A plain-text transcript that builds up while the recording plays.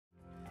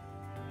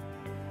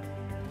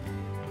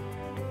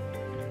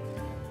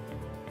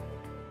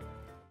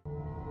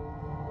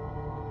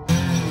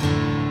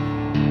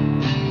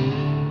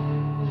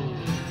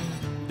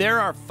There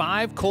are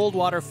 5 cold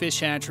water fish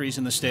hatcheries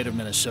in the state of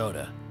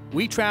Minnesota.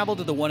 We traveled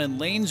to the one in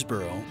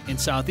Lanesboro in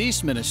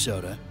southeast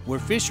Minnesota, where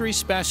fisheries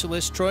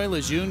specialist Troy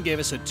Lejeune gave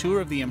us a tour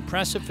of the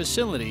impressive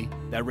facility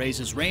that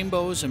raises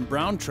rainbows and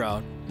brown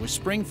trout with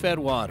spring-fed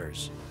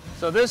waters.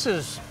 So this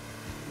is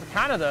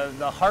kind of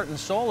the heart and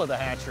soul of the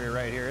hatchery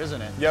right here,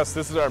 isn't it? Yes,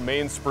 this is our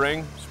main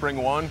spring, spring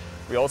 1.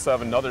 We also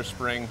have another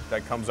spring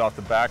that comes off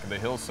the back of the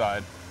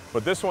hillside,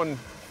 but this one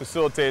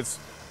facilitates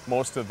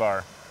most of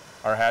our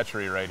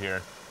hatchery right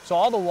here. So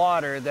all the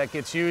water that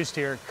gets used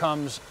here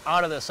comes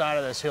out of the side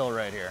of this hill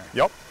right here?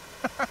 Yep.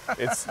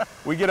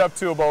 We get up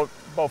to about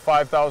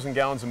 5,000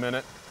 gallons a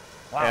minute.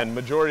 Wow. And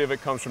majority of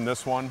it comes from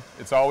this one.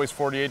 It's always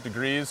 48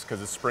 degrees because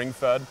it's spring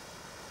fed.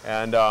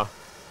 And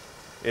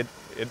it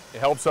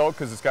helps out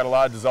because it's got a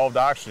lot of dissolved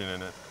oxygen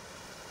in it.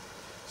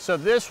 So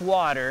this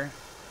water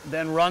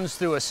then runs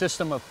through a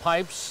system of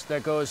pipes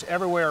that goes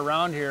everywhere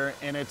around here,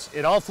 and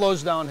it all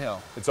flows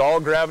downhill. It's all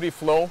gravity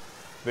flow.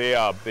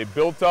 They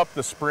built up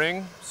the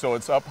spring so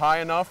it's up high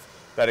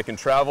enough that it can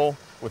travel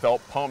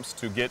without pumps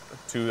to get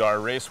to our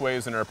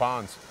raceways and our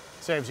ponds.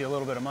 Saves you a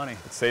little bit of money.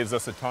 It saves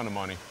us a ton of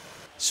money.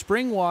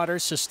 Spring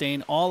waters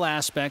sustain all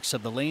aspects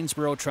of the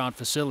Lanesboro Trout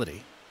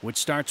facility, which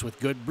starts with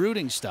good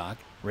brooding stock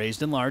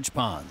raised in large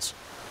ponds.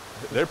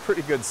 They're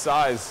pretty good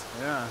size.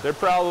 Yeah. They're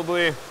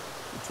probably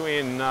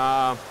between,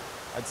 I'd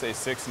say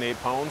 6 and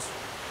 8 pounds.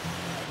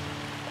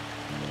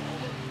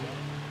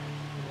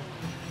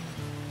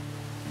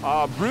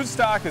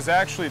 Broodstock is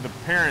actually the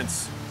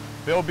parents.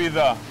 They'll be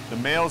the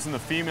males and the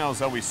females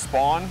that we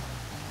spawn,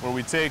 where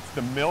we take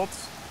the milt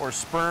or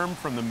sperm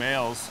from the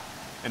males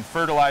and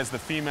fertilize the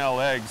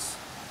female eggs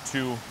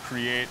to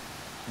create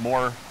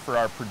more for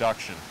our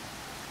production.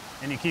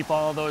 And you keep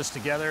all of those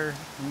together,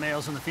 the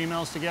males and the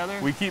females together?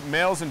 We keep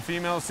males and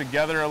females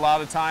together a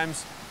lot of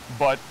times,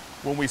 but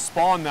when we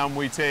spawn them,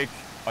 we take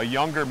a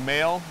younger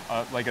male,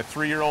 like a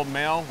 3-year-old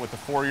male with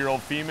a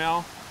 4-year-old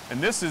female. And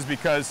this is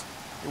because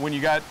when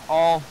you got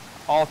all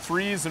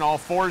 3s and all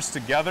 4s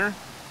together,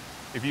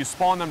 if you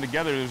spawn them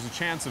together, there's a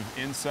chance of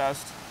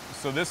incest.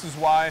 So this is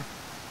why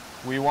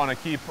we want to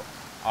keep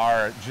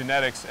our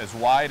genetics as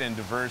wide and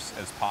diverse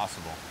as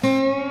possible.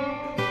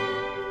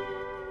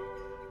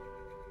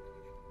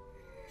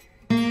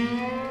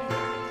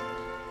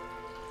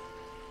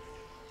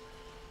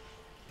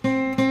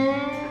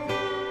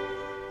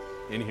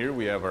 In here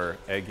we have our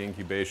egg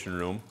incubation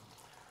room.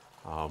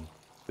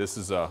 This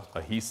is a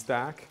he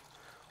stack.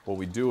 What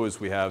we do is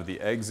we have the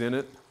eggs in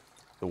it,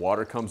 the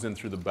water comes in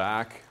through the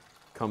back,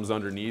 comes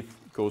underneath,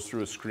 goes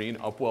through a screen,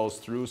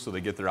 upwells through so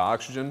they get their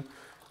oxygen,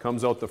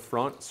 comes out the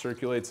front,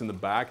 circulates in the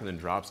back, and then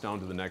drops down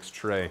to the next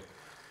tray.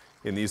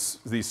 In these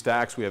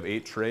stacks we have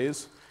 8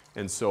 trays,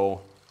 and so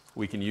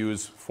we can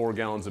use 4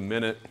 gallons a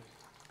minute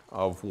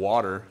of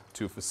water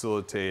to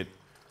facilitate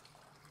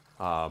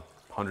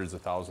hundreds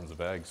of thousands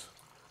of eggs.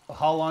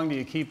 How long do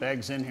you keep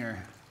eggs in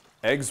here?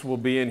 Eggs will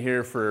be in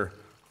here for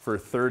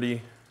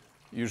 30,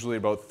 usually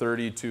about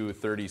 30 to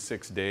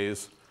 36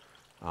 days.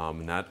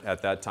 And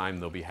at that time,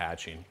 they'll be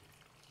hatching.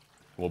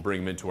 We'll bring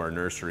them into our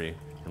nursery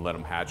and let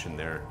them hatch in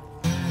there.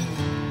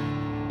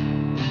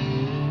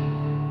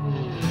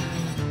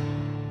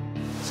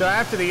 So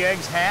after the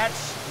eggs hatch,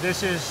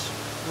 this is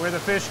where the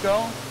fish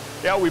go?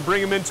 Yeah, we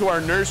bring them into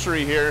our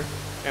nursery here,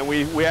 and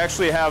we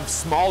actually have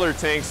smaller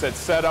tanks that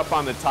set up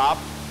on the top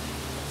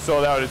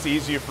so that it's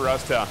easier for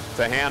us to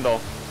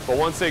handle. But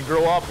once they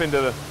grow up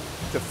into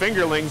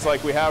fingerlings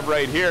like we have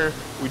right here,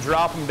 we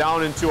drop them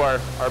down into our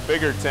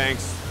bigger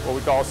tanks, what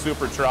we call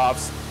super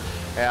troughs,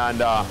 and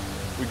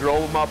we grow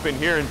them up in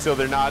here until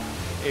they're not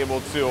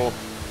able to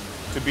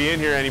be in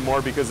here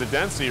anymore because of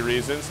density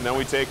reasons, and then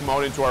we take them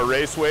out into our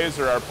raceways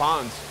or our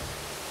ponds.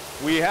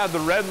 We have the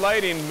red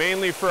lighting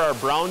mainly for our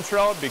brown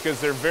trout because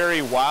they're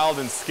very wild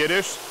and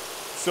skittish,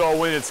 so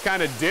when it's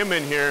kind of dim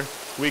in here,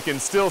 we can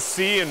still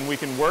see and we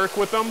can work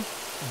with them,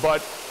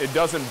 but it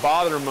doesn't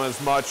bother them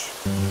as much.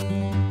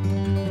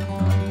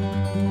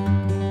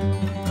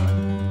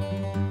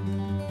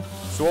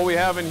 So what we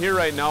have in here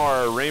right now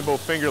are our rainbow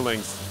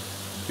fingerlings.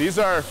 These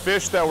are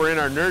fish that were in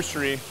our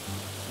nursery,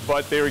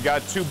 but they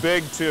got too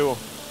big to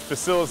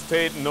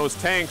facilitate in those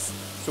tanks,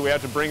 so we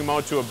have to bring them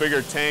out to a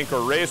bigger tank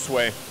or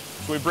raceway.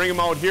 So we bring them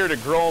out here to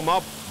grow them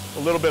up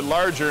a little bit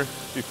larger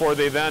before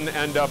they then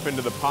end up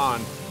into the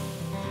pond.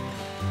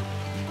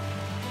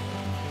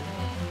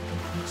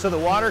 So the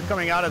water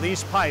coming out of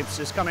these pipes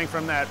is coming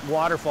from that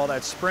waterfall,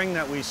 that spring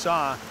that we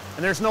saw,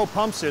 and there's no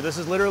pumps here. This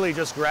is literally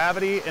just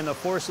gravity and the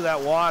force of that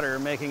water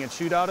making it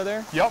shoot out of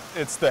there? Yep,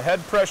 it's the head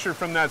pressure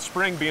from that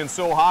spring being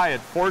so high,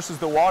 it forces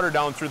the water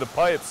down through the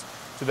pipes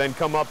to then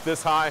come up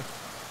this high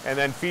and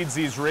then feeds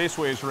these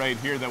raceways right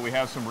here that we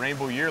have some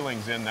rainbow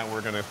yearlings in that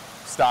we're going to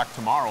stock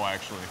tomorrow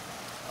actually.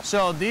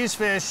 So these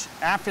fish,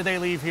 after they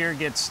leave here,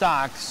 get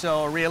stocked,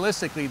 so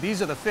realistically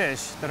these are the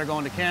fish that are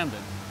going to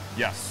Camden?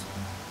 Yes.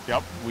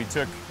 Yep, we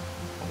took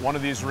one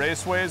of these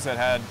raceways that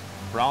had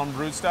brown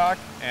broodstock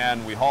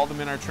and we hauled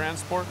them in our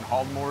transport and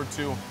hauled them over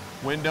to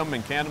Windham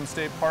and Camden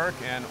State Park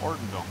and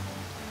Ortonville.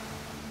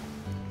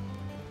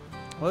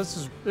 Well,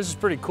 this is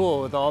pretty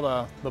cool with all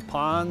the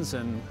ponds,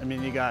 and I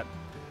mean, you got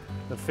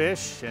the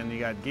fish and you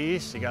got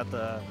geese, you got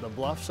the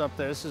bluffs up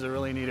there. This is a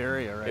really neat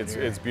area right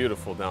here. It's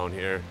beautiful down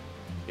here,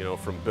 you know,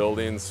 from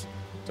buildings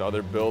to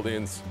other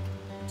buildings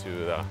to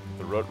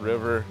the Root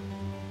River,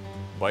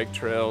 bike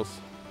trails.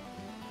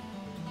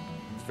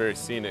 It's very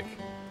scenic.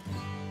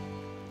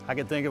 I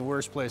could think of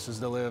worse places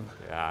to live.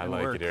 Yeah, I and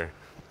like work. it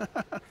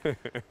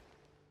here.